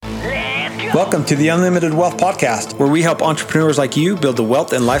Welcome to the Unlimited Wealth Podcast, where we help entrepreneurs like you build the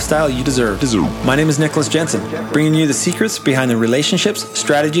wealth and lifestyle you deserve. My name is Nicholas Jensen, bringing you the secrets behind the relationships,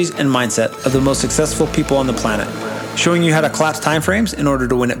 strategies, and mindset of the most successful people on the planet, showing you how to collapse timeframes in order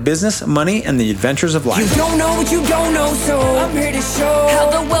to win at business, money, and the adventures of life. You don't know what you don't know, so I'm here to show how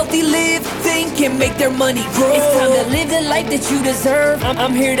the wealthy live, think, and make their money grow. It's time to live the life that you deserve.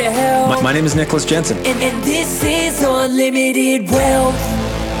 I'm here to help. My name is Nicholas Jensen. And this is Unlimited Wealth.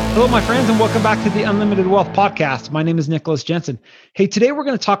 Hello, my friends, and welcome back to the Unlimited Wealth Podcast. My name is Nicholas Jensen. Hey, today we're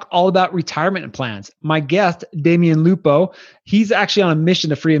going to talk all about retirement plans. My guest, Damian Lupo, he's actually on a mission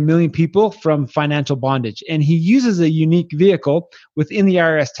to free 1 million people from financial bondage. And he uses a unique vehicle within the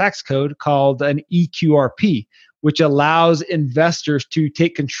IRS tax code called an EQRP, which allows investors to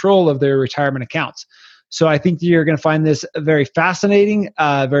take control of their retirement accounts. So I think you're going to find this very fascinating,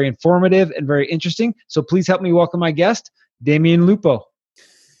 very informative, and very interesting. So please help me welcome my guest, Damian Lupo.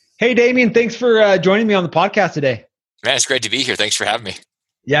 Hey, Damian, thanks for joining me on the podcast today. Man, it's great to be here. Thanks for having me.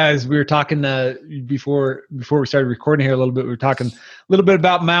 Yeah, as we were talking before we started recording here a little bit, we were talking a little bit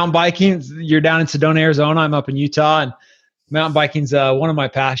about mountain biking. You're down in Sedona, Arizona. I'm up in Utah, and mountain biking's one of my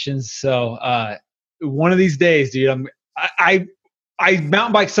passions. So one of these days, dude, I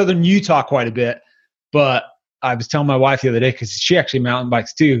mountain bike Southern Utah quite a bit, but I was telling my wife the other day, because she actually mountain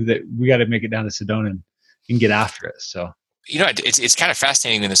bikes too, that we got to make it down to Sedona and get after it. So. You know, it's kind of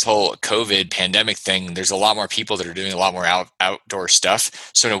fascinating in this whole COVID pandemic thing. There's a lot more people that are doing a lot more outdoor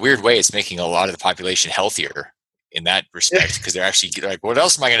stuff. So in a weird way, it's making a lot of the population healthier in that respect, because they're actually like, what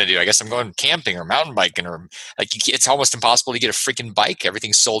else am I going to do? I guess I'm going camping or mountain biking, or like it's almost impossible to get a freaking bike.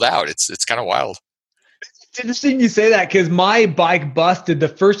 Everything's sold out. It's kind of wild. It's interesting you say that, because my bike busted the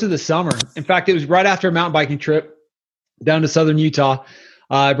first of the summer. In fact, it was right after a mountain biking trip down to Southern Utah.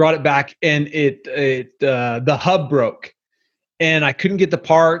 I brought it back, and the hub broke. And I couldn't get the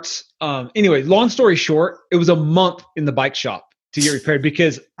parts. Anyway, long story short, it was a month in the bike shop to get repaired,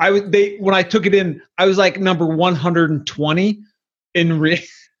 because when I took it in, I was like number 120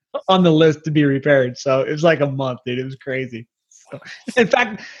 on the list to be repaired. So it was like a month, dude. It was crazy. So, in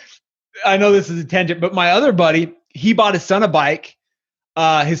fact, I know this is a tangent, but my other buddy, he bought his son a bike.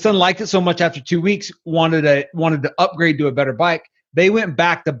 His son liked it so much after 2 weeks, wanted to upgrade to a better bike. They went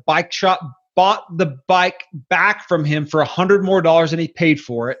back. The bike shop bought the bike back from him for $100 more than he paid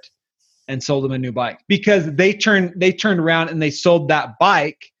for it, and sold him a new bike, because they turned around and they sold that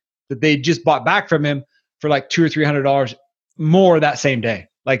bike that they just bought back from him for like $200 or $300 more that same day.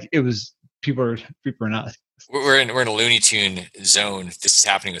 Like, it was people are nuts. We're in a Looney Tune zone. This is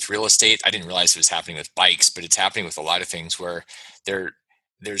happening with real estate. I didn't realize it was happening with bikes, but it's happening with a lot of things where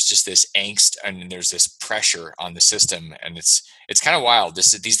there's just this angst and there's this pressure on the system, and it's kind of wild.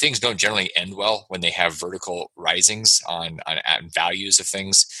 These things don't generally end well when they have vertical risings on values of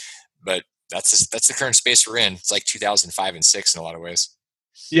things, but that's the current space we're in. It's like 2005 and 6 in a lot of ways.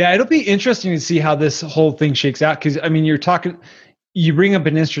 Yeah, it'll be interesting to see how this whole thing shakes out, because I mean, you bring up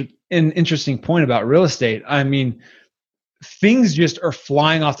an interesting point about real estate. I mean, things just are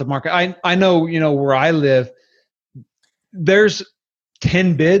flying off the market. I know, where I live, there's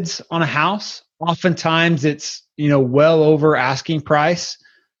 10 bids on a house. Oftentimes it's, well over asking price.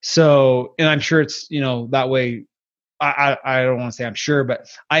 So, and I'm sure it's, that way. I don't want to say I'm sure, but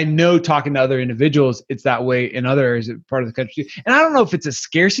I know, talking to other individuals, it's that way in other areas of part of the country. And I don't know if it's a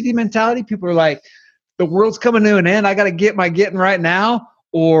scarcity mentality. People are like, the world's coming to an end. I got to get my getting right now.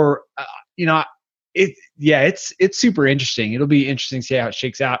 Or, it's super interesting. It'll be interesting to see how it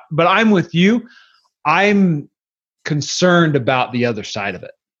shakes out. But I'm with you. I'm concerned about the other side of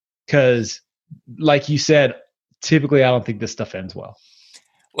it, because like you said, typically I don't think this stuff ends well.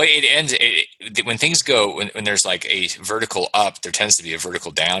 Well, it ends when things go, when there's like a vertical up, there tends to be a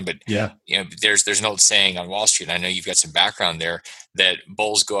vertical down. But yeah, there's an old saying on Wall Street, and I know you've got some background there, that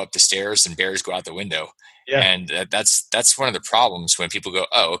bulls go up the stairs and bears go out the window. Yeah. And that's one of the problems when people go,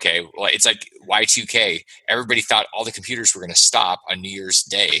 oh, okay, well, it's like Y2K. Everybody thought all the computers were going to stop on New Year's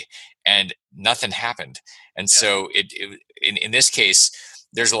Day, and nothing happened. And so in this case,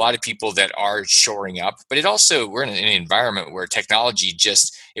 there's a lot of people that are shoring up, but we're in an environment where technology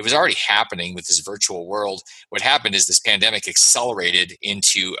it was already happening with this virtual world. What happened is this pandemic accelerated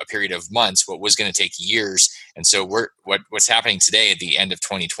into a period of months, what was going to take years. And so what's happening today at the end of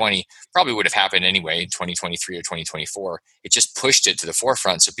 2020 probably would have happened anyway in 2023 or 2024. It just pushed it to the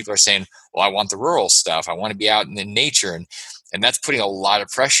forefront. So people are saying, well, I want the rural stuff. I want to be out in the nature. And that's putting a lot of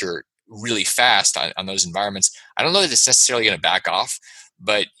pressure really fast on those environments. I don't know that it's necessarily going to back off,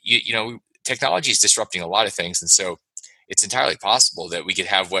 but technology is disrupting a lot of things. And so it's entirely possible that we could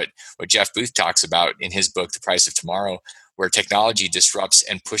have what Jeff Booth talks about in his book, The Price of Tomorrow, where technology disrupts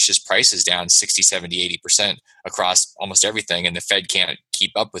and pushes prices down 60, 70, 80% across almost everything. And the Fed can't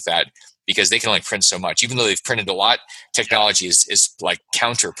keep up with that because they can only print so much. Even though they've printed a lot, technology is like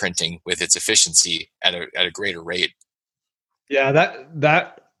counter printing with its efficiency at a greater rate. Yeah,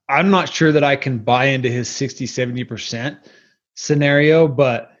 that I'm not sure that I can buy into his 60, 70% scenario,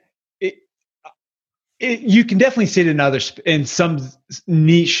 but you can definitely see it in some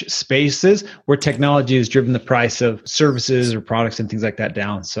niche spaces where technology has driven the price of services or products and things like that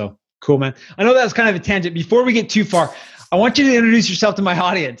down. So cool, man. I know that was kind of a tangent. Before we get too far, I want you to introduce yourself to my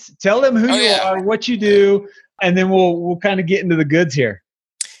audience. Tell them who you are, what you do, and then we'll kind of get into the goods here.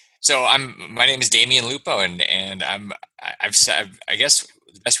 So my name is Damian Lupo, and I guess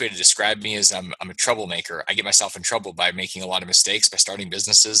the best way to describe me is I'm a troublemaker. I get myself in trouble by making a lot of mistakes, by starting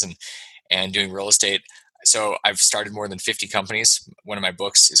businesses and doing real estate. So I've started more than 50 companies. One of my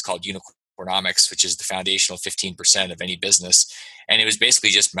books is called Unicornomics, which is the foundational 15% of any business. And it was basically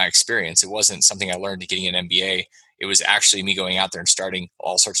just my experience. It wasn't something I learned getting an MBA. It was actually me going out there and starting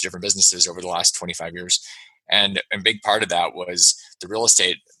all sorts of different businesses over the last 25 years. And a big part of that was the real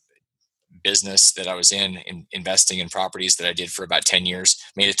estate business that I was in investing in properties that I did for about 10 years,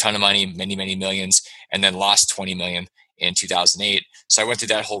 made a ton of money, many, many millions, and then lost 20 million in 2008. So I went through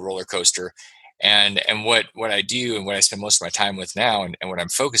that whole roller coaster. And what I do and what I spend most of my time with now and what I'm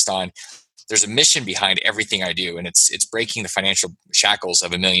focused on, there's a mission behind everything I do. And it's breaking the financial shackles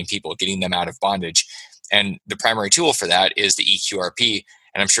of 1 million people, getting them out of bondage. And the primary tool for that is the EQRP.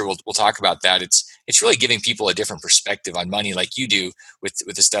 And I'm sure we'll talk about that. It's really giving people a different perspective on money, like you do with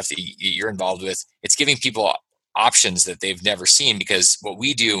the stuff that you're involved with. It's giving people options that they've never seen, because what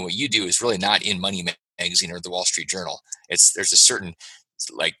we do and what you do is really not in Money Magazine or the Wall Street Journal. There's a certain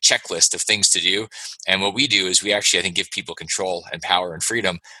like checklist of things to do, and what we do is we actually, I think, give people control and power and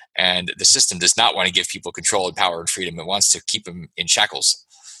freedom. And the system does not want to give people control and power and freedom. It wants to keep them in shackles.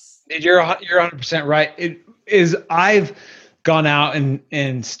 You're 100% right. I've gone out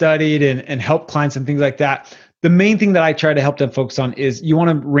and studied and helped clients and things like that. The main thing that I try to help them focus on is you want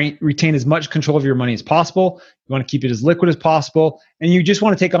to retain as much control of your money as possible. You want to keep it as liquid as possible. And you just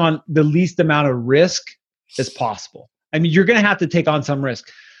want to take on the least amount of risk as possible. I mean, you're going to have to take on some risk.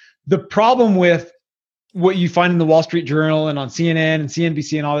 The problem with what you find in the Wall Street Journal and on CNN and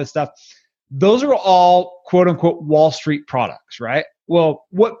CNBC and all this stuff, those are all quote unquote Wall Street products, right? Well,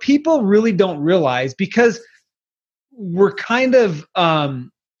 what people really don't realize, because we're kind of,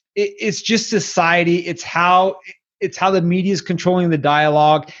 it's just society. It's how the media is controlling the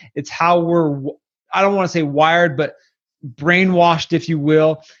dialogue. It's how I don't want to say wired, but brainwashed, if you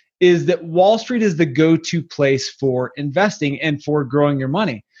will, is that Wall Street is the go-to place for investing and for growing your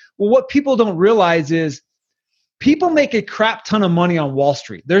money. Well, what people don't realize is people make a crap ton of money on Wall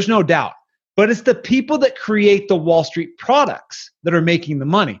Street. There's no doubt. But it's the people that create the Wall Street products that are making the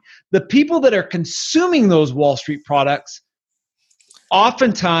money. The people that are consuming those Wall Street products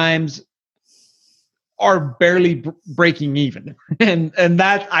oftentimes are barely breaking even. And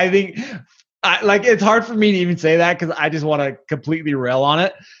that, I think, it's hard for me to even say that because I just want to completely rail on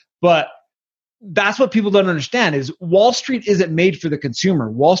it. But that's what people don't understand is Wall Street isn't made for the consumer.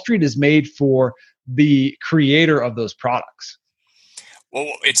 Wall Street is made for the creator of those products.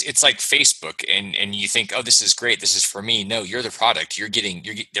 Well, it's like Facebook, and you think, oh, this is great, this is for me. No, you're the product.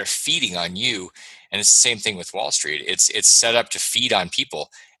 They're feeding on you, and it's the same thing with Wall Street. It's set up to feed on people,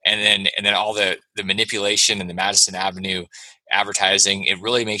 and then all the manipulation and the Madison Avenue advertising. It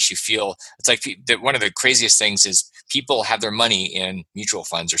really makes you feel. It's like one of the craziest things is people have their money in mutual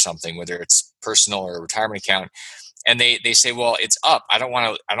funds or something, whether it's personal or a retirement account. And they say, well, it's up. I don't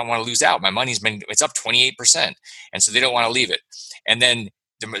want to lose out. My it's up 28%. And so they don't want to leave it. And then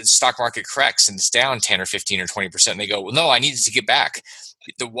the stock market corrects and it's down 10 or 15 or 20%. And they go, well, no, I needed to get back.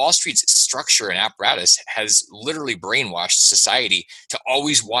 The Wall Street's structure and apparatus has literally brainwashed society to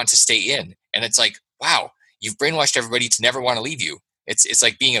always want to stay in. And it's like, wow, you've brainwashed everybody to never want to leave you. It's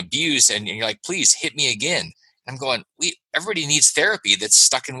like being abused. And you're like, please hit me again. I'm going, everybody needs therapy that's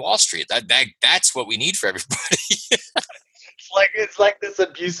stuck in Wall Street. That's what we need for everybody. It's like this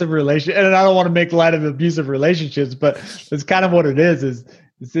abusive relationship. And I don't want to make light of abusive relationships, but it's kind of what it is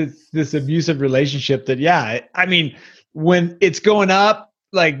this abusive relationship that, yeah, I mean, when it's going up,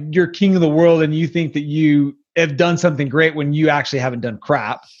 like you're king of the world and you think that you have done something great when you actually haven't done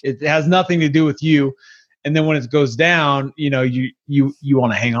crap. It has nothing to do with you. And then when it goes down, you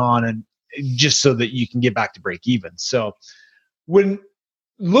want to hang on and just so that you can get back to break even. So when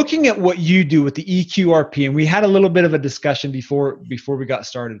looking at what you do with the EQRP, and we had a little bit of a discussion before we got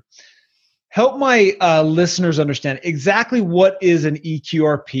started, help my listeners understand exactly what is an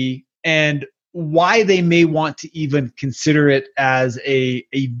EQRP and why they may want to even consider it as a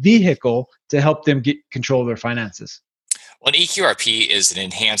vehicle to help them get control of their finances. Well, an EQRP is an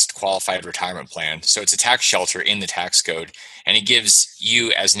enhanced qualified retirement plan. So it's a tax shelter in the tax code, and it gives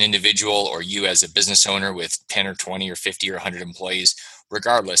you as an individual or you as a business owner with 10 or 20 or 50 or 100 employees,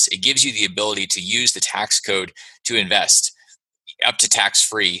 regardless, it gives you the ability to use the tax code to invest up to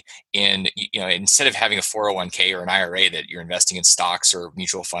tax-free in, instead of having a 401k or an IRA that you're investing in stocks or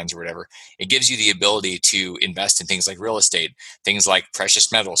mutual funds or whatever, it gives you the ability to invest in things like real estate, things like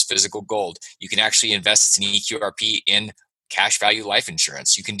precious metals, physical gold. You can actually invest in EQRP in cash value life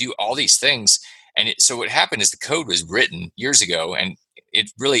insurance. You can do all these things. And so what happened is the code was written years ago, and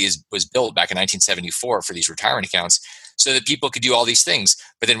it really was built back in 1974 for these retirement accounts so that people could do all these things.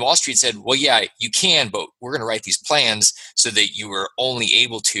 But then Wall Street said, well, yeah, you can, but we're going to write these plans so that you were only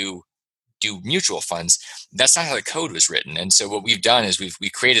able to do mutual funds. That's not how the code was written. And so what we've done is we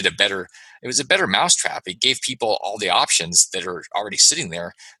created a better mousetrap. It gave people all the options that are already sitting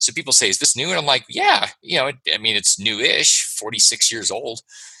there. So people say, is this new? And I'm like, yeah, it's new-ish, 46 years old.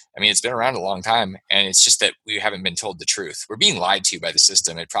 It's been around a long time, and it's just that we haven't been told the truth. We're being lied to by the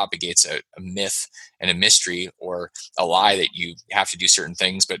system. It propagates a myth and a mystery or a lie that you have to do certain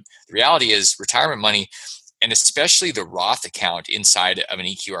things. But the reality is retirement money, and especially the Roth account inside of an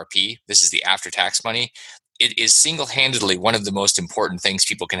EQRP, this is the after-tax money, it is single-handedly one of the most important things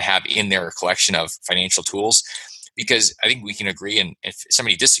people can have in their collection of financial tools. Because I think we can agree, and if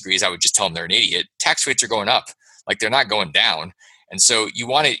somebody disagrees, I would just tell them they're an idiot. Tax rates are going up. Like, they're not going down. And so you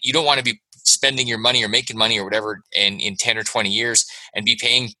don't want to be spending your money or making money or whatever in 10 or 20 years and be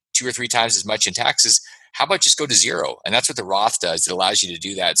paying 2 or 3 times as much in taxes. How about just go to zero? And that's what the Roth does. It allows you to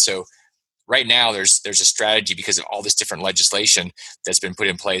do that. So right now there's a strategy because of all this different legislation that's been put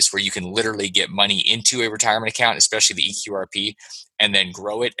in place where you can literally get money into a retirement account, especially the EQRP, and then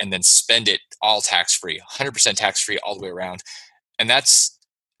grow it and then spend it all tax-free, 100% tax-free all the way around. And that's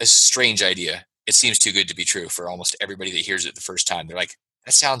a strange idea. It seems too good to be true for almost everybody that hears it the first time. They're like,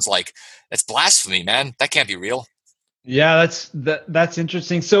 that's blasphemy, man. That can't be real. Yeah, that's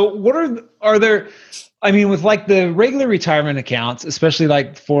interesting. So what are there, with like the regular retirement accounts, especially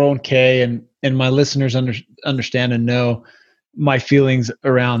like 401k, and my listeners understand and know my feelings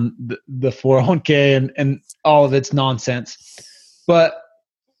around the 401k and all of its nonsense. But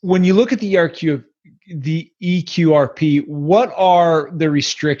when you look at the EQRP, what are the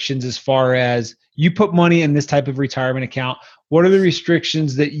restrictions as far as you put money in this type of retirement account? What are the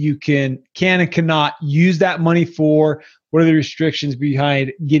restrictions that you can and cannot use that money for? What are the restrictions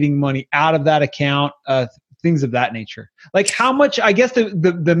behind getting money out of that account? Things of that nature. Like how much, I guess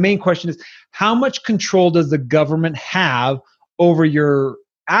the main question is, how much control does the government have over your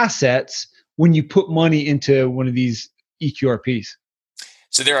assets when you put money into one of these EQRPs?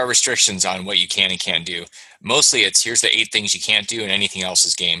 So there are restrictions on what you can and can't do. Mostly it's here's the 8 things you can't do and anything else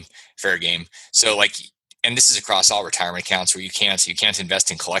is fair game. So and this is across all retirement accounts where you can't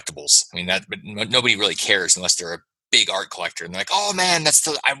invest in collectibles. But nobody really cares unless they're a big art collector and they're like, oh man,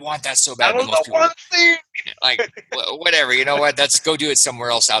 I want that so bad. I don't know one thing. Like whatever, you know what? That's go do it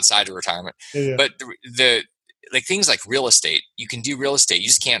somewhere else outside of retirement. Yeah. But the things like real estate, you can do real estate. You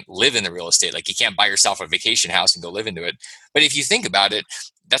just can't live in the real estate. Like you can't buy yourself a vacation house and go live into it. But if you think about it,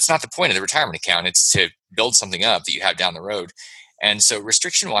 that's not the point of the retirement account. It's to build something up that you have down the road. And so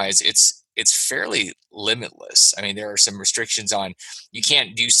restriction wise, it's fairly limitless. There are some restrictions on you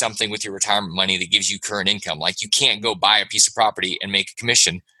can't do something with your retirement money that gives you current income. Like you can't go buy a piece of property and make a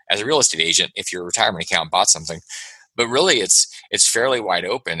commission as a real estate agent if your retirement account bought something. But really it's fairly wide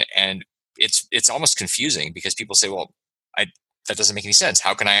open, and it's almost confusing because people say, well, that doesn't make any sense.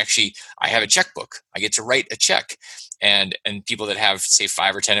 How can I have a checkbook. I get to write a check. And people that have, say,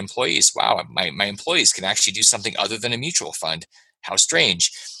 5 or 10 employees, wow, my employees can actually do something other than a mutual fund. How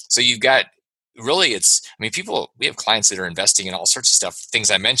strange. So you've got, really we have clients that are investing in all sorts of stuff, things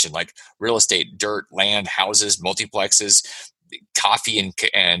I mentioned, like real estate, dirt, land, houses, multiplexes, coffee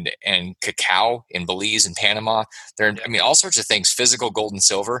and cacao in Belize and Panama. There, all sorts of things, physical gold and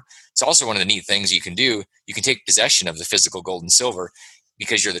silver. It's also one of the neat things you can do. You can take possession of the physical gold and silver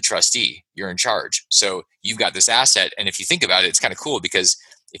because you're the trustee, you're in charge. So you've got this asset. And if you think about it, it's kind of cool because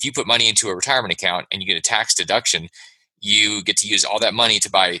if you put money into a retirement account and you get a tax deduction, you get to use all that money to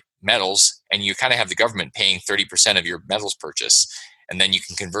buy metals, and you kind of have the government paying 30% of your metals purchase. And then you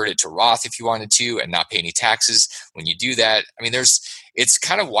can convert it to Roth if you wanted to and not pay any taxes when you do that. It's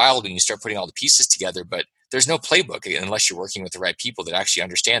kind of wild when you start putting all the pieces together, but there's no playbook unless you're working with the right people that actually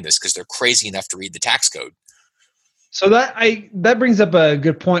understand this because they're crazy enough to read the tax code. So that brings up a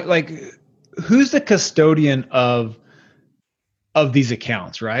good point. Like, who's the custodian of of these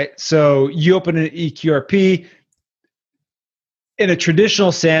accounts, right? So you open an EQRP in a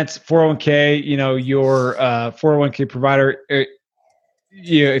traditional sense, 401k, your 401k provider,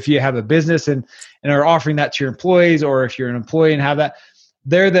 if you have a business and are offering that to your employees, or if you're an employee and have that,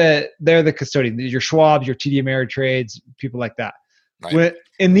 they're the custodian, your Schwabs, your TD Ameritrades, people like that. Right.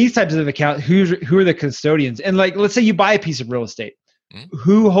 In these types of accounts, who are the custodians? And like, let's say you buy a piece of real estate. Mm-hmm.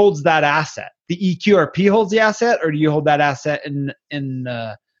 Who holds that asset? The EQRP holds the asset, or do you hold that asset in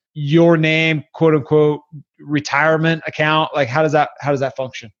your name, quote unquote, retirement account? Like, how does that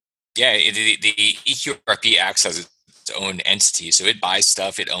function? Yeah, the EQRP acts as its own entity. So it buys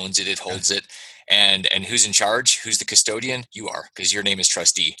stuff, it owns it, it holds it. And who's in charge? Who's the custodian? You are, because your name is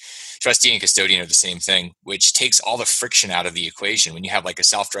trustee. Trustee and custodian are the same thing, which takes all the friction out of the equation. When you have like a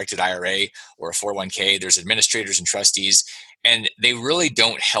self-directed IRA or a 401k, there's administrators and trustees, and they really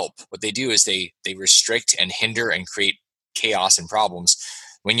don't help. What they do is they restrict and hinder and create chaos and problems.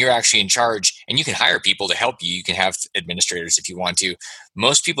 When you're actually in charge, and you can hire people to help you, you can have administrators if you want to.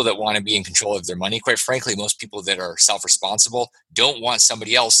 Most people that want to be in control of their money, quite frankly, most people that are self-responsible don't want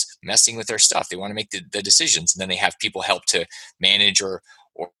somebody else messing with their stuff. They want to make the decisions, and then they have people help to manage or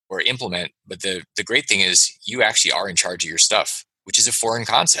implement. But the great thing is you actually are in charge of your stuff, which is a foreign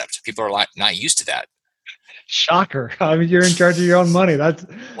concept. People are not used to that. Shocker. I mean, you're in charge of your own money. That's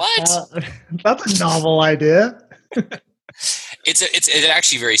a novel idea. It's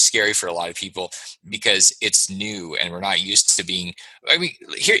actually very scary for a lot of people because it's new and we're not used to being. I mean,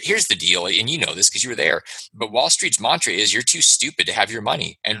 here's the deal, and you know this because you were there. But Wall Street's mantra is you're too stupid to have your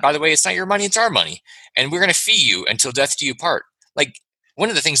money. And by the way, it's not your money; it's our money, and we're going to fee you until death do you part. Like, one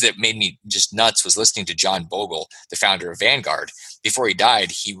of the things that made me just nuts was listening to John Bogle, the founder of Vanguard. Before he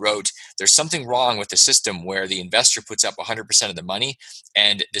died, he wrote, "There's something wrong with the system where the investor puts up 100% of the money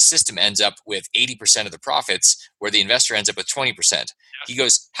and the system ends up with 80% of the profits, where the investor ends up with 20%. He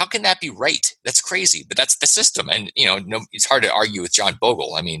goes, "How can that be right? That's crazy, but that's the system." And it's hard to argue with John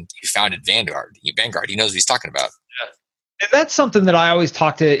Bogle. I mean, he founded Vanguard. He knows what he's talking about. And that's something that I always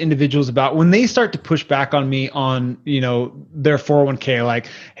talk to individuals about when they start to push back on me on, their 401k, like,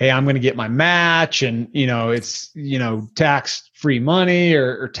 hey, I'm going to get my match, and, it's, tax-free money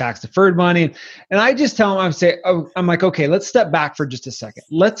or tax-deferred money. And I just tell them, I'm like, okay, let's step back for just a second.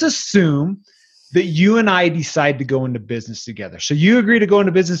 Let's assume that you and I decide to go into business together. So you agree to go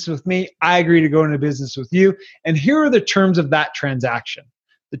into business with me. I agree to go into business with you. And here are the terms of that transaction.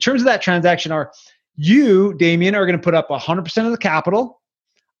 The terms of that transaction are, you, Damien, are going to put up 100% of the capital.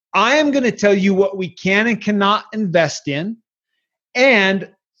 I am going to tell you what we can and cannot invest in. And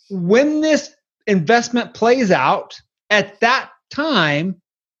when this investment plays out, at that time,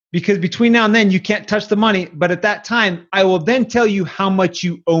 because between now and then you can't touch the money, but at that time, I will then tell you how much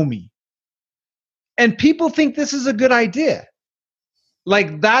you owe me. And people think this is a good idea.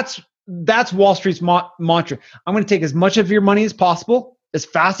 Like, that's Wall Street's mantra. I'm going to take as much of your money as possible, as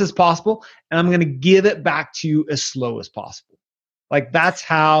fast as possible, and I'm going to give it back to you as slow as possible. Like, that's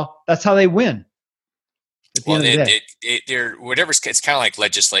how they win. Well, it's kind of like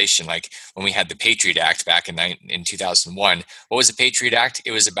legislation. Like when we had the Patriot Act back in 2001, what was the Patriot Act?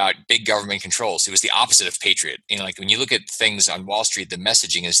 It was about big government controls. It was the opposite of Patriot. Like when you look at things on Wall Street, the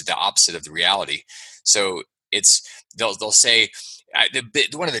messaging is the opposite of the reality. So they'll say,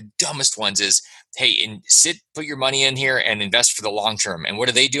 one of the dumbest ones is, hey, put your money in here and invest for the long term. And what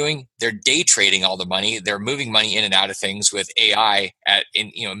are they doing? They're day trading all the money. They're moving money in and out of things with AI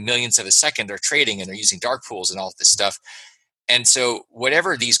in millions of a second. They're trading and they're using dark pools and all this stuff. And so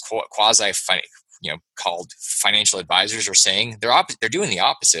whatever these quasi called financial advisors are saying, they're doing the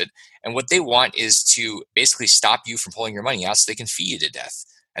opposite. And what they want is to basically stop you from pulling your money out so they can fee you to death.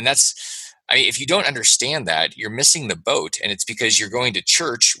 And if you don't understand that, you're missing the boat, and it's because you're going to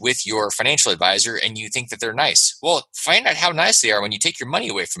church with your financial advisor and you think that they're nice. Well, find out how nice they are when you take your money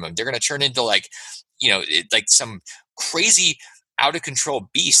away from them. They're going to turn into like some crazy out of control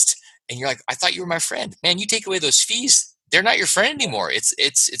beast. And you're like, I thought you were my friend. Man, you take away those fees, they're not your friend anymore. It's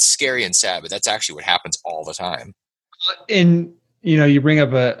scary and sad, but that's actually what happens all the time. And you bring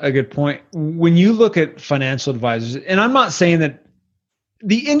up a good point. When you look at financial advisors, and I'm not saying that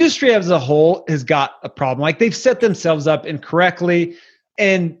the industry as a whole has got a problem. Like, they've set themselves up incorrectly,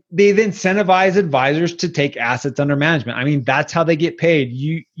 and they've incentivized advisors to take assets under management. I mean, that's how they get paid.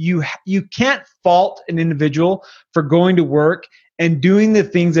 You can't fault an individual for going to work and doing the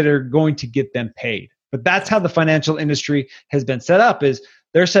things that are going to get them paid. But that's how the financial industry has been set up. Is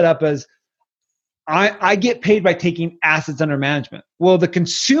they're set up as, I get paid by taking assets under management. Well, the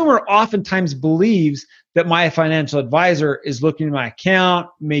consumer oftentimes believes that my financial advisor is looking at my account,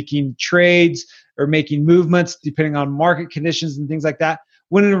 making trades, or making movements depending on market conditions and things like that.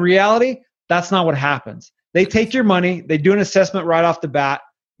 When in reality, that's not what happens. They take your money, they do an assessment right off the bat.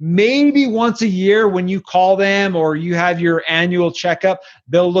 Maybe once a year when you call them or you have your annual checkup,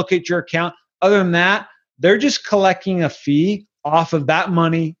 they'll look at your account. Other than that, they're just collecting a fee off of that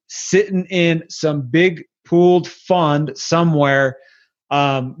money sitting in some big pooled fund somewhere,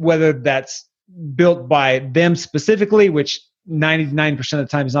 whether that's built by them specifically, which 99% of the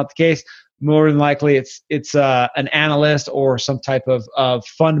time is not the case. More than likely, it's an analyst or some type of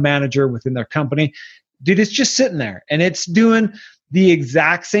fund manager within their company. Dude, it's just sitting there, and it's doing the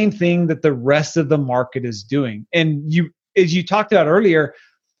exact same thing that the rest of the market is doing. And as you talked about earlier,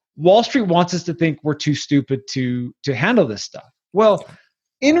 Wall Street wants us to think we're too stupid to handle this stuff. Well,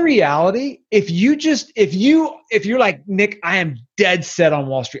 in reality, if you're like, Nick, I am dead set on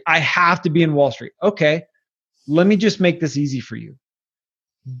Wall Street. I have to be in Wall Street. Okay, let me just make this easy for you.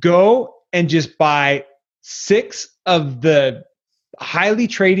 Go and just buy 6 of the highly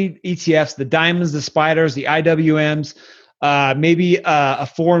traded ETFs, the diamonds, the spiders, the IWMs, maybe a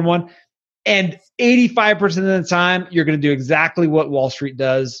 4-in-1. And 85% of the time, you're going to do exactly what Wall Street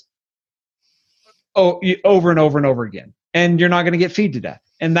does over and over and over again. And you're not going to get feed to death.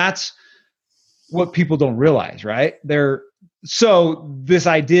 And that's what people don't realize, right? So this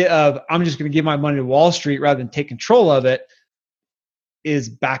idea of I'm just going to give my money to Wall Street rather than take control of it is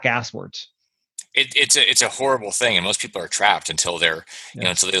back asswards. It's a horrible thing, and most people are trapped until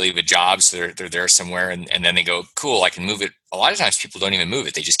until they leave a job, so they're there somewhere, and then they go, cool, I can move it. A lot of times people don't even move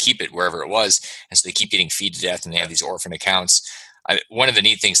it; they just keep it wherever it was, and so they keep getting feed to death, and they have these orphan accounts. One of the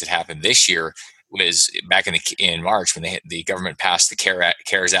neat things that happened this year was back in March when the government passed the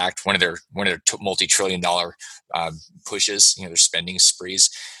CARES Act, one of their multi-trillion-dollar pushes, their spending sprees.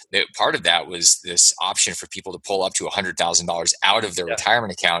 Part of that was this option for people to pull up to $100,000 out of their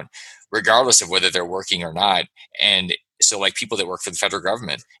retirement account, regardless of whether they're working or not. And so like people that work for the federal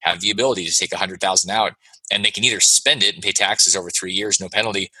government have the ability to take $100,000 out, and they can either spend it and pay taxes over 3 years, no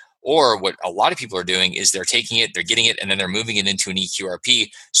penalty, or what a lot of people are doing is they're taking it, they're getting it, and then they're moving it into an EQRP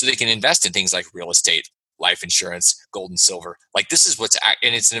so they can invest in things like real estate, life insurance, gold and silver. Like this is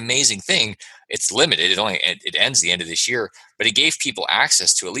and it's an amazing thing. It's limited. It ends the end of this year, but it gave people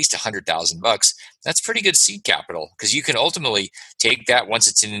access to at least $100,000. That's pretty good seed capital, because you can ultimately take that once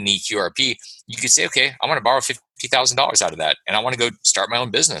it's in an EQRP. You could say, okay, I want to borrow $50,000 out of that, and I want to go start my own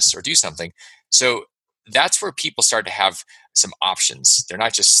business or do something. So that's where people start to have some options. They're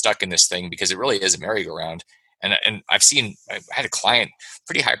not just stuck in this thing, because it really is a merry-go-round. And I had a client,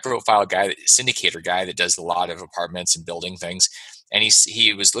 pretty high profile guy, syndicator guy that does a lot of apartments and building things. And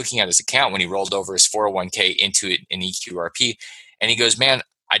he was looking at his account when he rolled over his 401k into an EQRP. And he goes, man,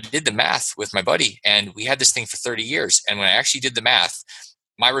 I did the math with my buddy, and we had this thing for 30 years. And when I actually did the math,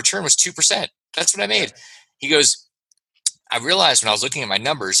 my return was 2%. That's what I made. He goes, I realized when I was looking at my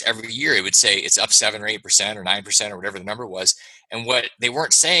numbers every year, it would say it's up 7 or 8% or 9% or whatever the number was. And what they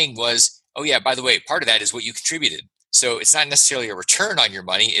weren't saying was, oh yeah, by the way, part of that is what you contributed. So it's not necessarily a return on your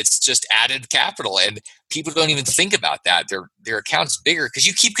money. It's just added capital. And people don't even think about that. Their account's bigger because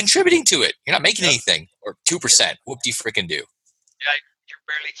you keep contributing to it. You're not making anything, or 2%. Whoop-de-frickin' do. Yeah, you're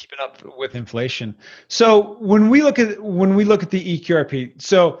barely keeping up with inflation. So when we look at the EQRP,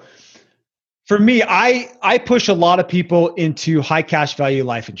 so for me, I push a lot of people into high cash value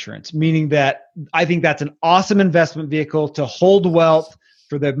life insurance, meaning that I think that's an awesome investment vehicle to hold wealth,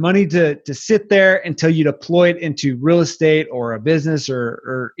 for the money to sit there until you deploy it into real estate or a business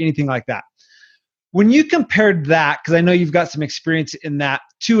or anything like that. When you compared that, because I know you've got some experience in that,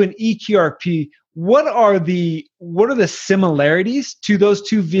 to an EQRP, what are the similarities to those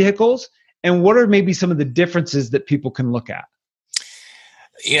two vehicles, and what are maybe some of the differences that people can look at?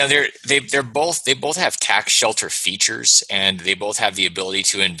 They both have tax shelter features, and they both have the ability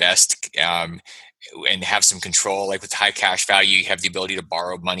to invest and have some control. Like with high cash value, you have the ability to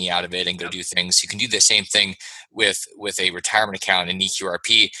borrow money out of it and go do things. You can do the same thing with a retirement account in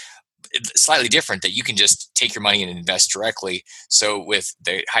EQRP. It's slightly different, that you can just take your money and invest directly. So with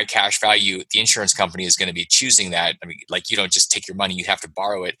the high cash value, the insurance company is going to be choosing that. I mean, like, you don't just take your money, you have to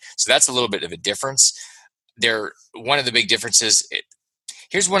borrow it. So that's a little bit of a difference. One of the big differences,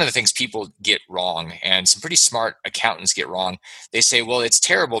 here's one of the things people get wrong, and some pretty smart accountants get wrong. They say, well, it's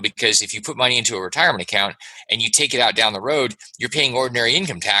terrible because if you put money into a retirement account and you take it out down the road, you're paying ordinary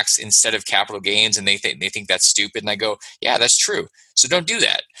income tax instead of capital gains, and they think that's stupid. And I go, yeah, that's true. So don't do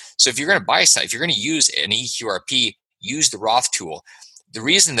that. So if you're going to buy something, if you're going to use an EQRP, use the Roth tool. The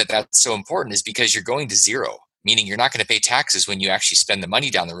reason that that's so important is because you're going to zero, meaning you're not going to pay taxes when you actually spend the money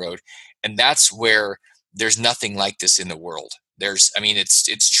down the road. And that's where there's nothing like this in the world.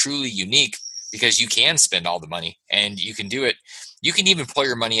 It's truly unique, because you can spend all the money, and you can do it. You can even pull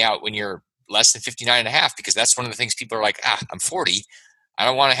your money out when you're less than 59 and a half, because that's one of the things people are like, I'm 40. I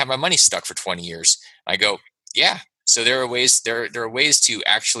don't want to have my money stuck for 20 years. I go, yeah. So there are ways to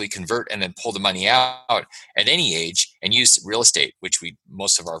actually convert and then pull the money out at any age and use real estate, which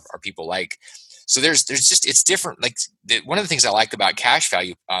most of our people like. So there's just, it's different. Like one of the things I like about cash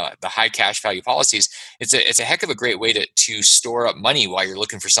value, the high cash value policies, it's a heck of a great way to store up money while you're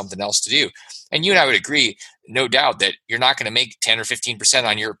looking for something else to do. And you and I would agree, no doubt, that you're not going to make 10 or 15%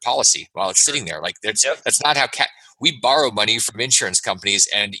 on your policy while it's sitting there. Like that's not how we borrow money from insurance companies,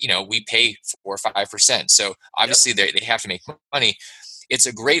 and we pay 4 or 5%. So obviously they have to make money. It's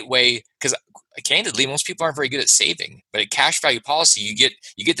a great way, because candidly, most people aren't very good at saving. But a cash value policy, you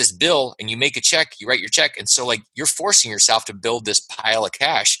get this bill and you make a check, you write your check, and so like you're forcing yourself to build this pile of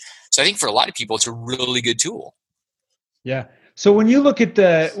cash. So I think for a lot of people, it's a really good tool. Yeah. So when you look at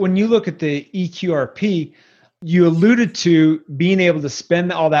the EQRP, you alluded to being able to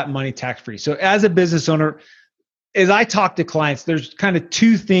spend all that money tax free. So as a business owner, as I talk to clients, there's kind of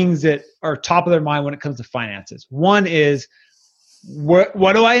two things that are top of their mind when it comes to finances. One is,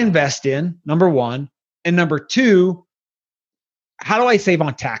 what do I invest in? Number one. And number two, how do I save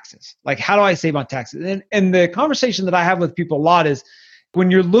on taxes? Like, how do I save on taxes? And the conversation that I have with people a lot is, when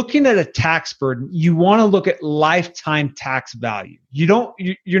you're looking at a tax burden, you want to look at lifetime tax value.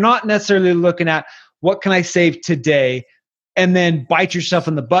 You're not necessarily looking at what can I save today and then bite yourself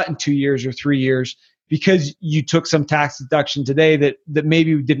in the butt in 2 years or 3 years because you took some tax deduction today that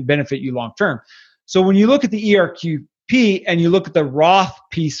maybe didn't benefit you long term. So when you look at the ERQP and you look at the Roth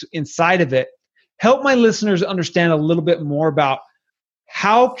piece inside of it, help my listeners understand a little bit more about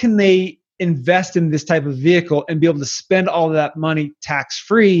how can they invest in this type of vehicle and be able to spend all of that money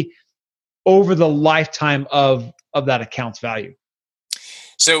tax-free over the lifetime of that account's value.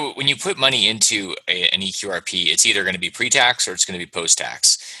 So when you put money into an EQRP, it's either going to be pre-tax or it's going to be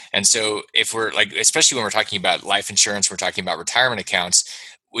post-tax. And so if we're like, especially when we're talking about life insurance, we're talking about retirement accounts,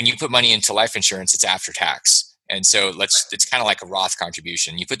 when you put money into life insurance, it's after tax. And so it's kind of like a Roth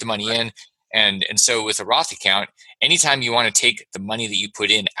contribution. You put the money in, and so with a Roth account, anytime you want to take the money that you put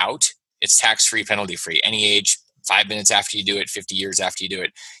in out, it's tax-free, penalty-free. Any age, 5 minutes after you do it, 50 years after you do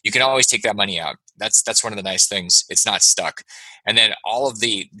it, you can always take that money out. That's one of the nice things. It's not stuck. And then all of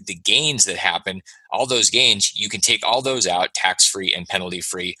the gains that happen, all those gains, you can take all those out tax-free and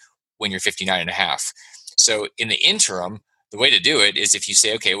penalty-free when you're 59 and a half. So in the interim, the way to do it is if you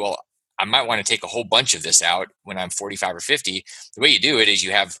say, okay, well, I might want to take a whole bunch of this out when I'm 45 or 50. The way you do it is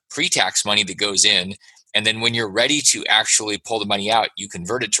you have pre-tax money that goes in, and then when you're ready to actually pull the money out, you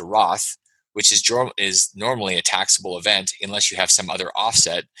convert it to Roth, which is normally a taxable event unless you have some other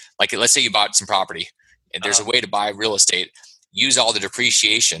offset. Like let's say you bought some property and there's a way to buy real estate, use all the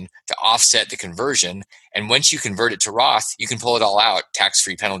depreciation to offset the conversion. And once you convert it to Roth, you can pull it all out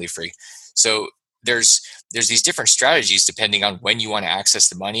tax-free, penalty-free. So there's these different strategies depending on when you want to access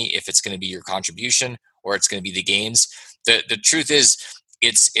the money, if it's going to be your contribution or it's going to be the gains. The truth is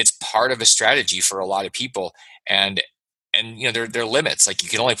it's part of a strategy for a lot of people. And there are limits. Like you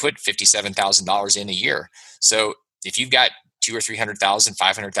can only put $57,000 in a year. So if you've got $200,000 or $300,000,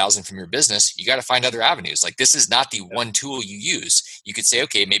 $500,000 from your business, you got to find other avenues. Like this is not the one tool you use. You could say,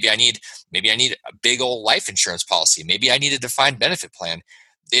 okay, maybe I need a big old life insurance policy. Maybe I need a defined benefit plan.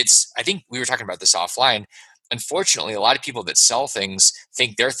 I think we were talking about this offline. Unfortunately, a lot of people that sell things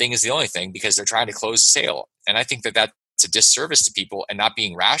think their thing is the only thing because they're trying to close a sale. And I think that's a disservice to people and not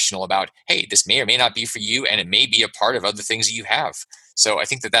being rational about, hey, this may or may not be for you, and it may be a part of other things that you have. So I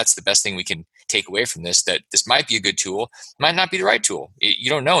think that's the best thing we can take away from this, that this might be a good tool, might not be the right tool. You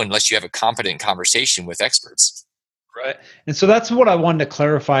don't know unless you have a competent conversation with experts. Right. And so that's what I wanted to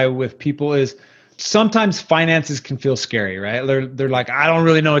clarify with people is sometimes finances can feel scary, right? They're like, I don't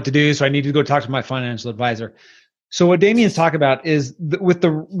really know what to do, so I need to go talk to my financial advisor. So what Damien's talking about is with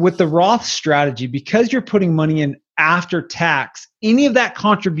the Roth strategy, because you're putting money in after tax, any of that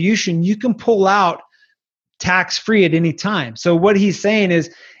contribution you can pull out tax-free at any time. So what he's saying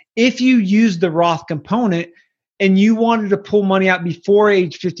is if you use the Roth component and you wanted to pull money out before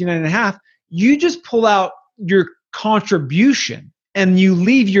age 59 and a half, you just pull out your contribution and you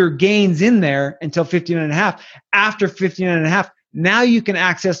leave your gains in there until 59 and a half. After 59 and a half, now you can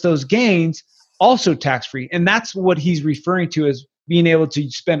access those gains also tax-free. And that's what he's referring to as being able to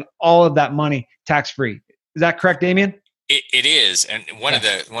spend all of that money tax-free. Is that correct, Damien? It is, and one of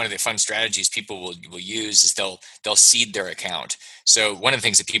the fun strategies people will use is they'll seed their account. So one of the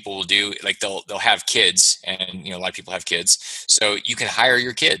things that people will do, like they'll have kids, and a lot of people have kids. So you can hire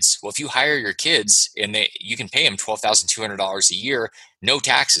your kids. Well, if you hire your kids and you can pay them $12,200 a year, no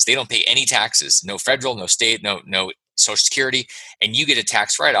taxes. They don't pay any taxes, no federal, no state, no Social Security, and you get a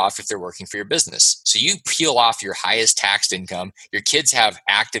tax write-off if they're working for your business. So you peel off your highest taxed income. Your kids have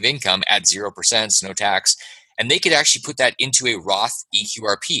active income at 0%, so no tax. And they could actually put that into a Roth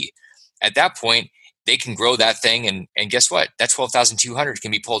EQRP. At that point, they can grow that thing. And guess what? That $12,200 can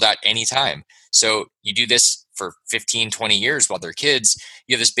be pulled out anytime. So you do this for 15, 20 years while they're kids.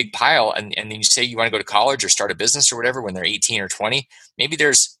 You have this big pile. And then you say you want to go to college or start a business or whatever when they're 18 or 20. Maybe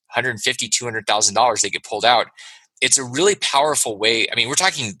there's $150,000, $200,000 they get pulled out. It's a really powerful way. I mean, we're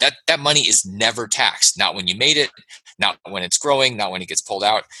talking that money is never taxed. Not when you made it, not when it's growing, not when it gets pulled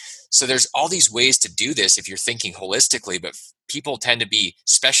out. So there's all these ways to do this if you're thinking holistically, but people tend to be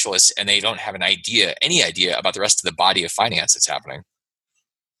specialists and they don't have any idea about the rest of the body of finance that's happening.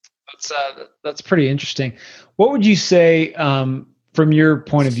 That's pretty interesting. What would you say from your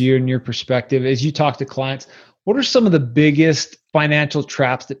point of view and your perspective as you talk to clients? What are some of the biggest financial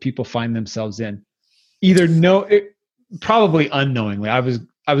traps that people find themselves in? Either probably unknowingly. I was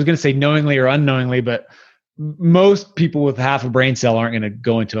going to say knowingly or unknowingly, but most people with half a brain cell aren't going to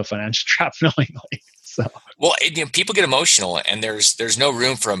go into a financial trap knowingly. So, well, people get emotional, and there's no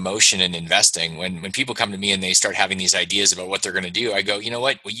room for emotion in investing. When people come to me and they start having these ideas about what they're going to do, I go, you know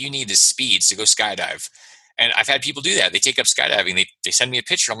what? What you need is speed. So go skydive. And I've had people do that. They take up skydiving. They send me a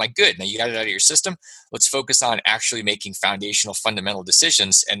picture. I'm like, good. Now you got it out of your system. Let's focus on actually making foundational, fundamental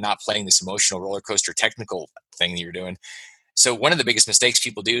decisions and not playing this emotional roller coaster technical thing that you're doing. So one of the biggest mistakes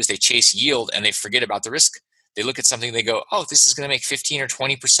people do is they chase yield and they forget about the risk. They look at something, they go, oh, this is going to make 15 or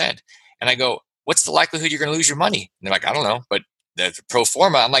 20%. And I go, what's the likelihood you're going to lose your money? And they're like, I don't know, but the pro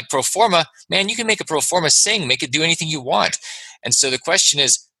forma, I'm like, pro forma, man, you can make a pro forma sing, make it do anything you want. And so the question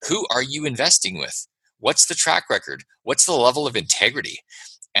is, who are you investing with? What's the track record? What's the level of integrity?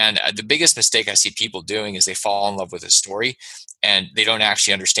 And the biggest mistake I see people doing is they fall in love with a story and they don't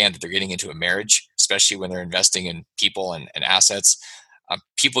actually understand that they're getting into a marriage, especially when they're investing in people and assets.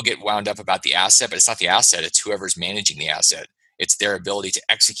 People get wound up about the asset, but it's not the asset. It's whoever's managing the asset. It's their ability to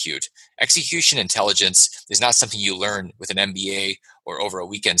execute. Execution intelligence is not something you learn with an MBA or over a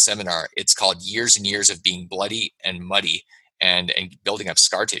weekend seminar. It's called years and years of being bloody and muddy and building up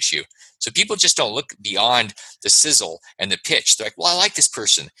scar tissue. So people just don't look beyond the sizzle and the pitch. They're like, well, I like this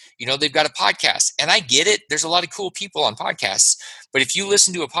person. They've got a podcast. And I get it. There's a lot of cool people on podcasts. But if you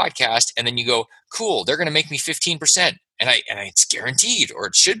listen to a podcast and then you go, cool, they're going to make me 15%. And it's guaranteed, or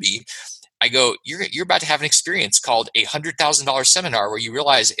it should be. I go, you're about to have an experience called a $100,000 seminar where you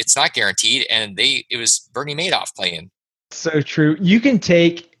realize it's not guaranteed. And it was Bernie Madoff playing. So true. You can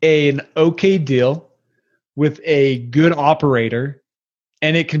take an okay deal with a good operator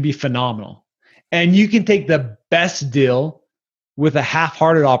and it can be phenomenal. And you can take the best deal with a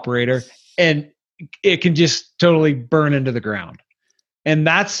half-hearted operator and it can just totally burn into the ground. And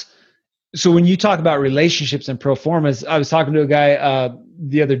so when you talk about relationships and pro formas, I was talking to a guy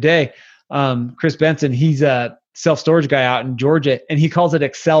the other day, Chris Benson. He's a self-storage guy out in Georgia, and he calls it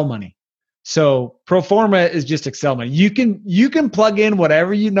Excel money. So pro forma is just Excel money. You can plug in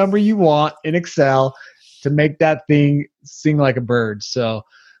whatever number you want in Excel to make that thing sing like a bird. So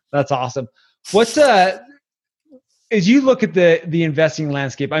that's awesome. What's as you look at the investing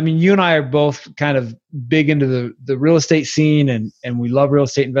landscape, I mean, you and I are both kind of big into the real estate scene and we love real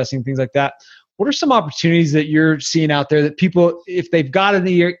estate investing, things like that. What are some opportunities that you're seeing out there that people, if they've got an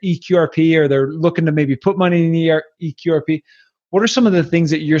EQRP or they're looking to maybe put money in the EQRP, what are some of the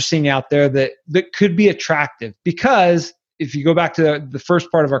things that you're seeing out there that could be attractive? Because if you go back to the first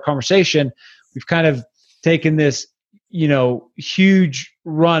part of our conversation, we've kind of taken this, huge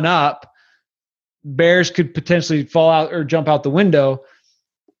run up. Bears could potentially fall out or jump out the window.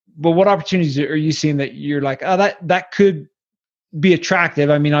 But what opportunities are you seeing that you're like, oh, that could be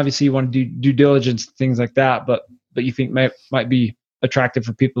attractive? I mean, obviously you want to do due diligence, things like that, but you think might be attractive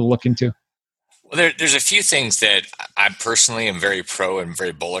for people to look into? Well, there's a few things that I personally am very pro and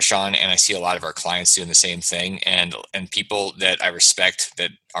very bullish on, and I see a lot of our clients doing the same thing, and people that I respect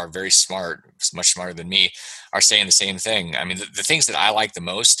that are very smart, much smarter than me, are saying the same thing. I mean, the things that I like the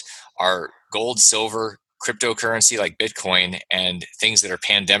most are gold, silver, cryptocurrency like Bitcoin, and things that are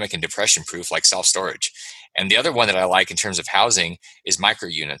pandemic and depression proof like self-storage. And the other one that I like in terms of housing is micro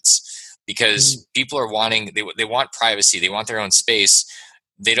units, because people are they want privacy, they want their own space.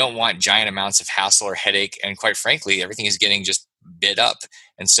 They don't want giant amounts of hassle or headache. And quite frankly, everything is getting just bid up.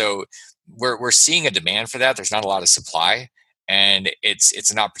 And so we're seeing a demand for that. There's not a lot of supply, and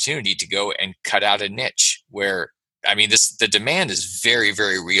it's an opportunity to go and cut out a niche where, I mean, the demand is very,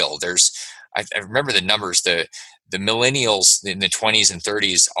 very real. I remember the numbers, the millennials in the 20s and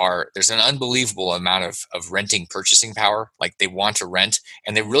 30s there's an unbelievable amount of renting purchasing power. Like, they want to rent,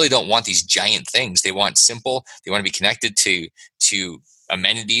 and they really don't want these giant things. They want simple, they want to be connected to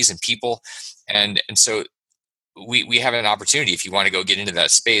amenities and people. And so we have an opportunity if you want to go get into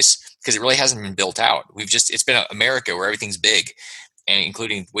that space, because it really hasn't been built out. It's been America where everything's big, and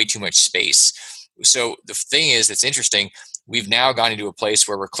including way too much space. So the thing is, that's interesting. We've now gone into a place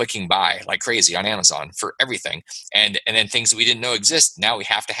where we're clicking buy like crazy on Amazon for everything. And then things that we didn't know exist, now we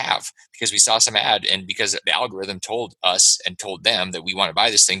have to have, because we saw some ad, and because the algorithm told us and told them that we want to buy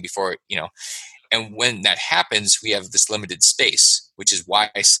this thing before, and when that happens, we have this limited space, which is why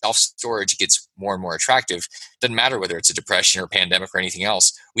self-storage gets more and more attractive. Doesn't matter whether it's a depression or a pandemic or anything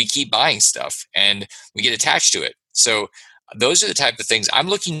else. We keep buying stuff and we get attached to it. So those are the type of things I'm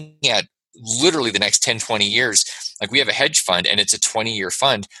looking at literally the next 10, 20 years. Like, we have a hedge fund and it's a 20-year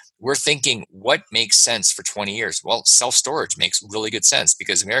fund. We're thinking, what makes sense for 20 years? Well, self-storage makes really good sense,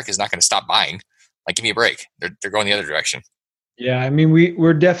 because America is not going to stop buying. Like, give me a break. They're going the other direction. Yeah, I mean,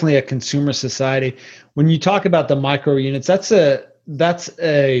 we're definitely a consumer society. When you talk about the micro units, that's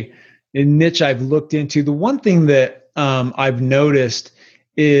a niche I've looked into. The one thing that I've noticed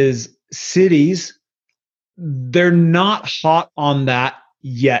is cities, they're not hot on that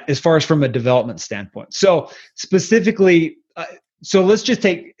yet, as far as from a development standpoint. So specifically, so let's just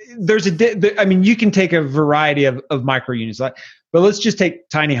take, you can take a variety of micro units, but let's just take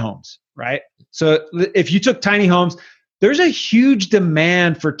tiny homes, right? So if you took tiny homes, there's a huge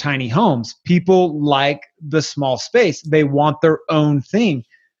demand for tiny homes. People like the small space. They want their own thing.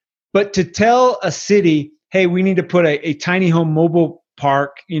 But to tell a city, hey, we need to put a tiny home mobile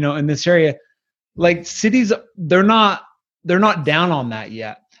park, in this area, like, cities, they're not down on that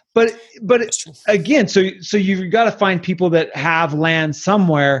yet. But again, so you've got to find people that have land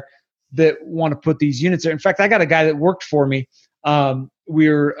somewhere that want to put these units there. In fact, I got a guy that worked for me.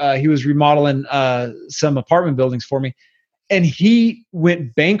 He was remodeling some apartment buildings for me. And he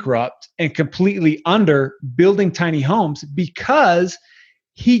went bankrupt and completely under building tiny homes because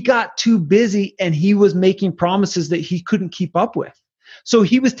he got too busy and he was making promises that he couldn't keep up with. So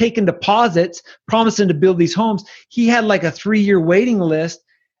he was taking deposits, promising to build these homes. He had like a 3-year waiting list,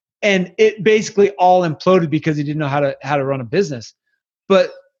 and it basically all imploded because he didn't know how to run a business.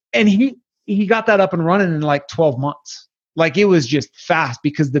 And he got that up and running in like 12 months. Like, it was just fast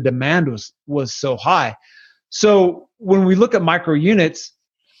because the demand was so high. So when we look at micro units,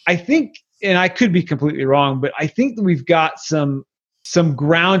 I think, and I could be completely wrong, but I think that we've got some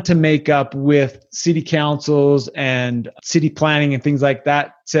ground to make up with city councils and city planning and things like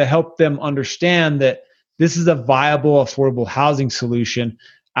that to help them understand that this is a viable, affordable housing solution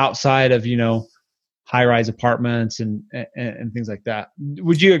outside of, high-rise apartments and things like that.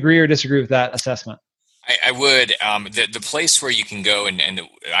 Would you agree or disagree with that assessment? I would. The place where you can go and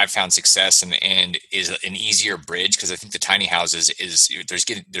I've found success and is an easier bridge, because I think the tiny houses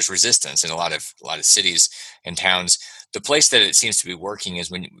there's resistance in a lot of cities and towns. The place that it seems to be working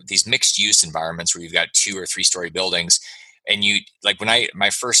is when these mixed use environments where you've got 2 or 3 story buildings, and my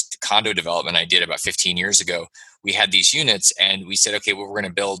first condo development I did about 15 years ago, we had these units and we said, okay, well, we're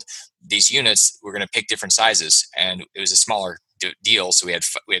going to build these units. We're going to pick different sizes, and it was a smaller deal. So we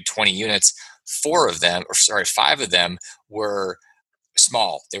had 20 units. 5 of them were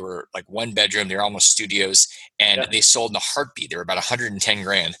small. They were like 1 bedroom. They were almost studios, and they sold in a heartbeat. They were about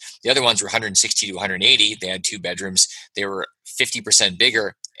 $110,000. The other ones were 160 to 180. They had 2 bedrooms. They were 50%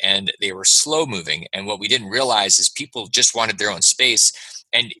 bigger, and they were slow moving. And what we didn't realize is people just wanted their own space,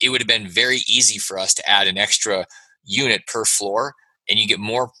 and it would have been very easy for us to add an extra unit per floor, and you get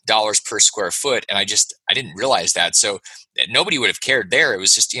more dollars per square foot. And I didn't realize that. So nobody would have cared there. It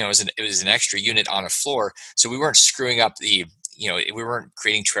was just, it was an extra unit on a floor. So we weren't screwing up we weren't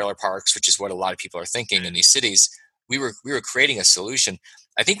creating trailer parks, which is what a lot of people are thinking in these cities. We were creating a solution.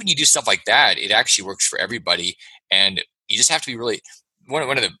 I think when you do stuff like that, it actually works for everybody. And you just have to be really,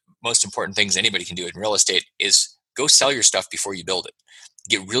 one of the most important things anybody can do in real estate is go sell your stuff before you build it.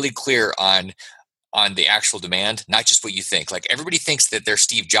 Get really clear on the actual demand, not just what you think. Like, everybody thinks that they're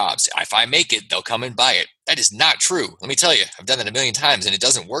Steve Jobs. If I make it, they'll come and buy it. That is not true. Let me tell you, I've done that a million times and it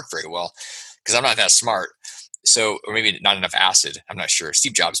doesn't work very well because I'm not that smart. So, or maybe not enough acid. I'm not sure.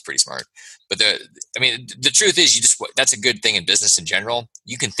 Steve Jobs is pretty smart. But the truth is, that's a good thing in business in general.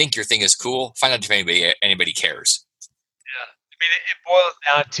 You can think your thing is cool. Find out if anybody cares. Yeah. It boils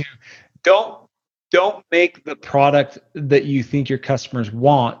down to don't make the product that you think your customers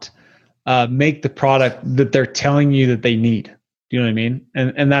want. make the product that they're telling you that they need. Do you know what I mean?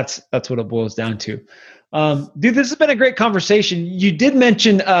 And that's what it boils down to. Dude, this has been a great conversation. You did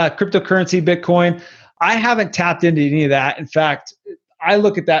mention cryptocurrency, Bitcoin. I haven't tapped into any of that. In fact, I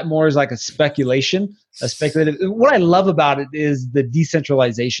look at that more as like a speculative. What I love about it is the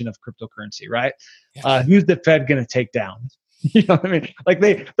decentralization of cryptocurrency, right? Yeah. Who's the Fed going to take down? You know what I mean?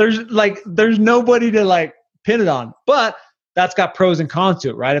 Like there's nobody to like pin it on, but that's got pros and cons to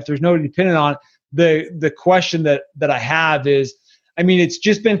it, right? If there's nobody to pin it on, the question that I have is, I mean, it's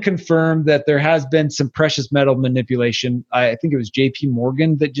just been confirmed that there has been some precious metal manipulation. I think it was JP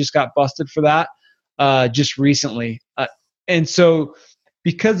Morgan that just got busted for that just recently. And so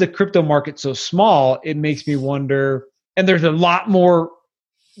because the crypto market's so small, it makes me wonder, and there's a lot more,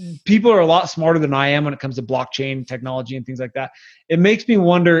 people are a lot smarter than I am when it comes to blockchain technology and things like that. It makes me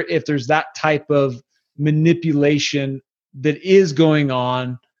wonder if there's that type of manipulation that is going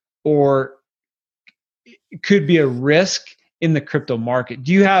on or it could be a risk in the crypto market.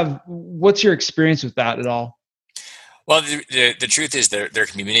 What's your experience with that at all? Well, the truth is there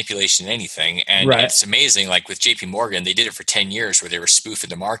can be manipulation in anything. And right. It's amazing. Like with JP Morgan, they did it for 10 years where they were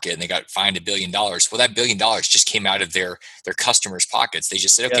spoofing the market and they got fined $1 billion. Well, that $1 billion just came out of their customers' pockets. They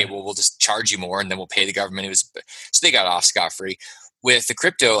just said, okay, well, we'll just charge you more and then we'll pay the government. So they got off scot-free. With the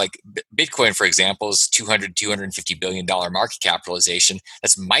crypto, like Bitcoin, for example, is $250 billion market capitalization.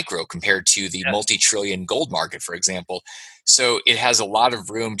 That's micro compared to the multi-trillion gold market, for example. So it has a lot of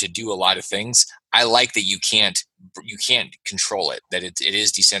room to do a lot of things. I like that you can't control it, that it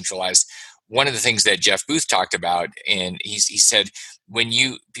is decentralized. One of the things that Jeff Booth talked about, and he said,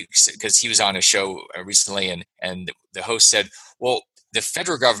 because he was on a show recently and the host said, well, the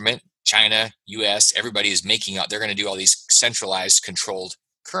federal government, China, US, everybody is making out, they're going to do all these centralized controlled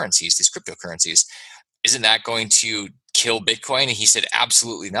currencies, these cryptocurrencies. Isn't that going to kill Bitcoin? And he said,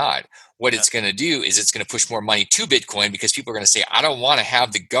 absolutely not. What it's going to do is it's going to push more money to Bitcoin because people are going to say, I don't want to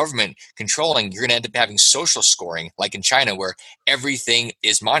have the government controlling. You're going to end up having social scoring like in China where everything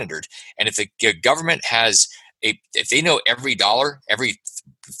is monitored. And if the government has if they know every dollar, every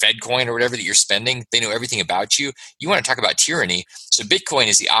Fed coin or whatever that you're spending, they know everything about you. You want to talk about tyranny. So Bitcoin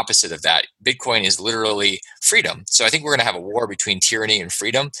is the opposite of that. Bitcoin is literally freedom. So I think we're going to have a war between tyranny and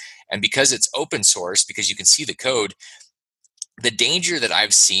freedom. And because it's open source, because you can see the code, the danger that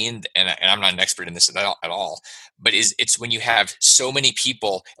I've seen, and I'm not an expert in this at all, but it's when you have so many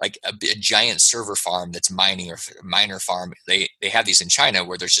people, like a giant server farm that's mining or miner farm. They have these in China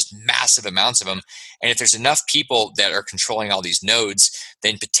where there's just massive amounts of them. And if there's enough people that are controlling all these nodes,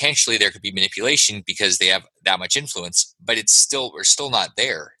 then potentially there could be manipulation because they have that much influence. But we're still not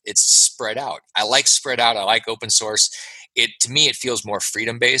there. It's spread out. I like spread out. I like open source. To me, it feels more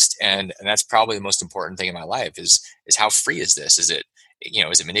freedom based, and that's probably the most important thing in my life is how free is this? Is it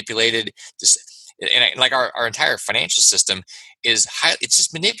manipulated? Like our entire financial system it's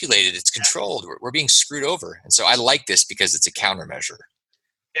just manipulated. It's controlled. We're being screwed over, and so I like this because it's a countermeasure.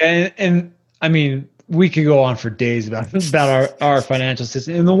 And I mean, we could go on for days about our financial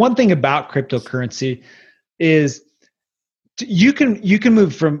system. And the one thing about cryptocurrency is you can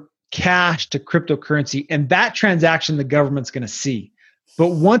move from cash to cryptocurrency, and that transaction the government's going to see. But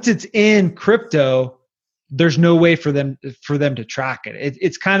once it's in crypto, there's no way for them to track it.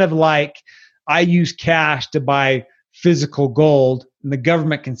 It's kind of like I use cash to buy physical gold, and the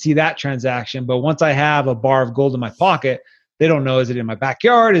government can see that transaction. But once I have a bar of gold in my pocket, they don't know, is it in my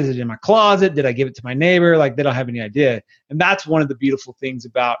backyard? Is it in my closet? Did I give it to my neighbor? Like, they don't have any idea. And that's one of the beautiful things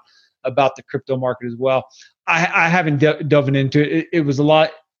about the crypto market as well. I haven't dove into it. It was a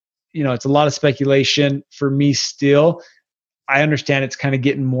lot. It's a lot of speculation for me still. I understand it's kind of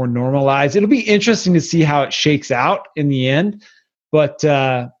getting more normalized. It'll be interesting to see how it shakes out in the end, but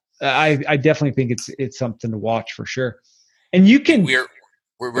I definitely think it's something to watch for sure. And you can.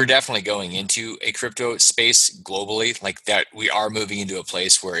 We're definitely going into a crypto space globally, like that. We are moving into a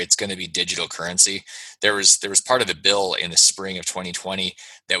place where it's going to be digital currency. There was part of the bill in the spring of 2020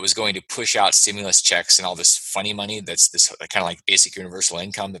 that was going to push out stimulus checks and all this funny money. That's this kind of like basic universal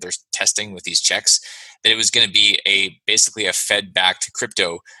income that they're testing with these checks. That it was going to be basically a Fed-backed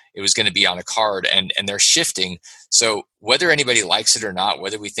crypto. It was going to be on a card, and they're shifting. So whether anybody likes it or not,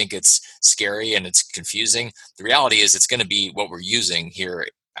 whether we think it's scary and it's confusing, the reality is it's going to be what we're using here.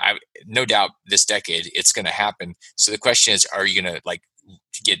 No doubt this decade it's going to happen. So the question is, are you going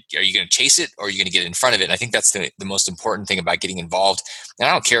to chase it, or are you going to get in front of it? And I think that's the most important thing about getting involved. And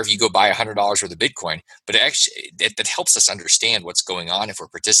I don't care if you go buy $100 worth of Bitcoin, but that helps us understand what's going on if we're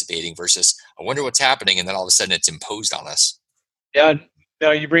participating versus I wonder what's happening, and then all of a sudden it's imposed on us. Yeah, no,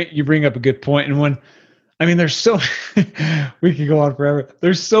 you bring up a good point. And when I mean, there's so, we could go on forever.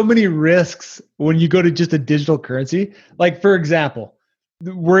 There's so many risks when you go to just a digital currency. Like, for example,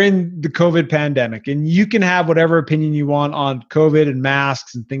 we're in the COVID pandemic, and you can have whatever opinion you want on COVID and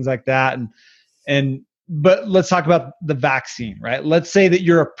masks and things like that. But let's talk about the vaccine, right? Let's say that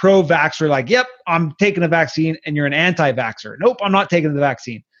you're a pro-vaxxer, like, yep, I'm taking the vaccine, and you're an anti-vaxxer. Nope, I'm not taking the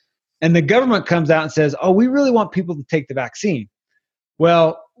vaccine. And the government comes out and says, oh, we really want people to take the vaccine.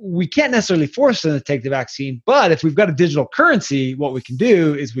 Well, we can't necessarily force them to take the vaccine, but if we've got a digital currency, what we can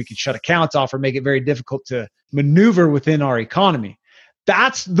do is we can shut accounts off or make it very difficult to maneuver within our economy.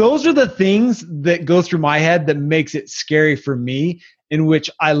 Those are the things that go through my head that makes it scary for me, in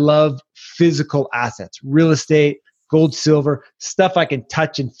which I love physical assets, real estate, gold, silver, stuff I can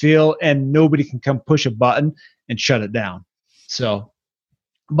touch and feel, and nobody can come push a button and shut it down. So,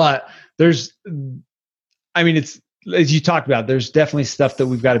 but it's, as you talked about, there's definitely stuff that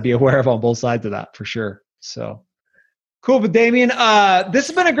we've got to be aware of on both sides of that for sure. So cool. But Damien, this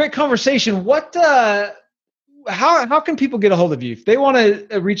has been a great conversation. How can people get a hold of you? If they want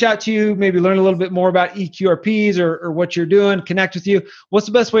to reach out to you, maybe learn a little bit more about EQRPs or what you're doing, connect with you, what's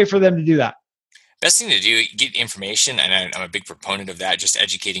the best way for them to do that? Best thing to do, get information, and I'm a big proponent of that, just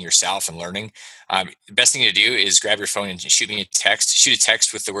educating yourself and learning. The best thing to do is grab your phone and shoot me a text. Shoot a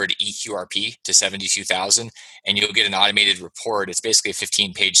text with the word EQRP to 72,000, and you'll get an automated report. It's basically a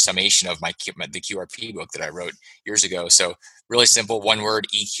 15-page summation of the QRP book that I wrote years ago. So really simple, one word,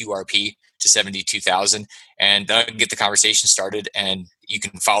 EQRP to 72,000, and then I can get the conversation started, and you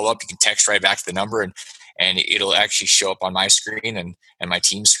can follow up. You can text right back to the number, and it'll actually show up on my screen and my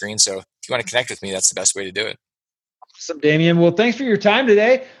team's screen. So if you want to connect with me, that's the best way to do it. Awesome, Damien. Well, thanks for your time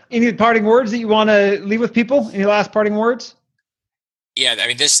today. Any parting words that you want to leave with people? Any last parting words? Yeah, I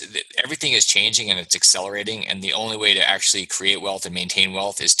mean, everything is changing and it's accelerating. And the only way to actually create wealth and maintain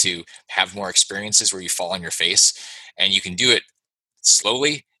wealth is to have more experiences where you fall on your face. And you can do it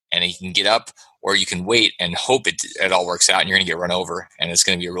slowly, and you can get up, or you can wait and hope it all works out, and you're going to get run over, and it's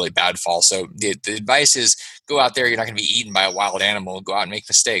going to be a really bad fall. So the advice is go out there. You're not going to be eaten by a wild animal. Go out and make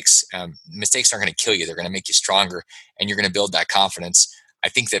mistakes. Mistakes aren't going to kill you. They're going to make you stronger, and you're going to build that confidence. I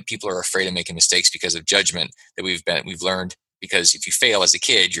think that people are afraid of making mistakes because of judgment that we've learned. Because if you fail as a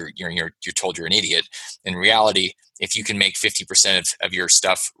kid, you're told you're an idiot. In reality, if you can make 50% of your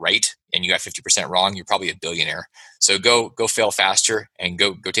stuff right and you got 50% wrong, you're probably a billionaire. So go fail faster and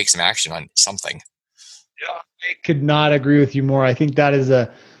go take some action on something. Yeah, I could not agree with you more. I think that is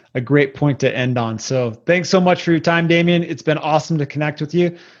a great point to end on. So thanks so much for your time, Damien. It's been awesome to connect with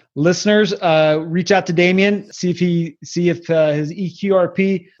you. Listeners, reach out to Damien, see if his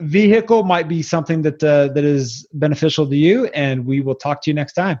EQRP vehicle might be something that is beneficial to you, and we will talk to you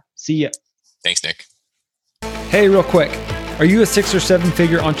next time. See ya. Thanks, Nick. Hey, real quick. Are you a 6 or 7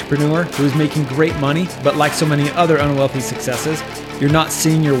 figure entrepreneur who is making great money, but like so many other unwealthy successes, you're not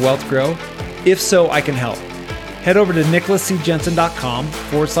seeing your wealth grow? If so, I can help. Head over to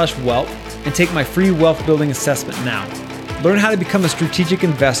nicholascjensen.com/wealth and take my free wealth building assessment now. Learn how to become a strategic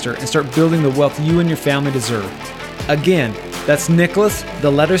investor and start building the wealth you and your family deserve. Again, that's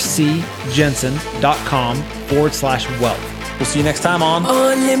Jensen.com/wealth. We'll see you next time on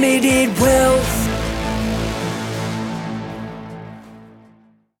Unlimited Wealth.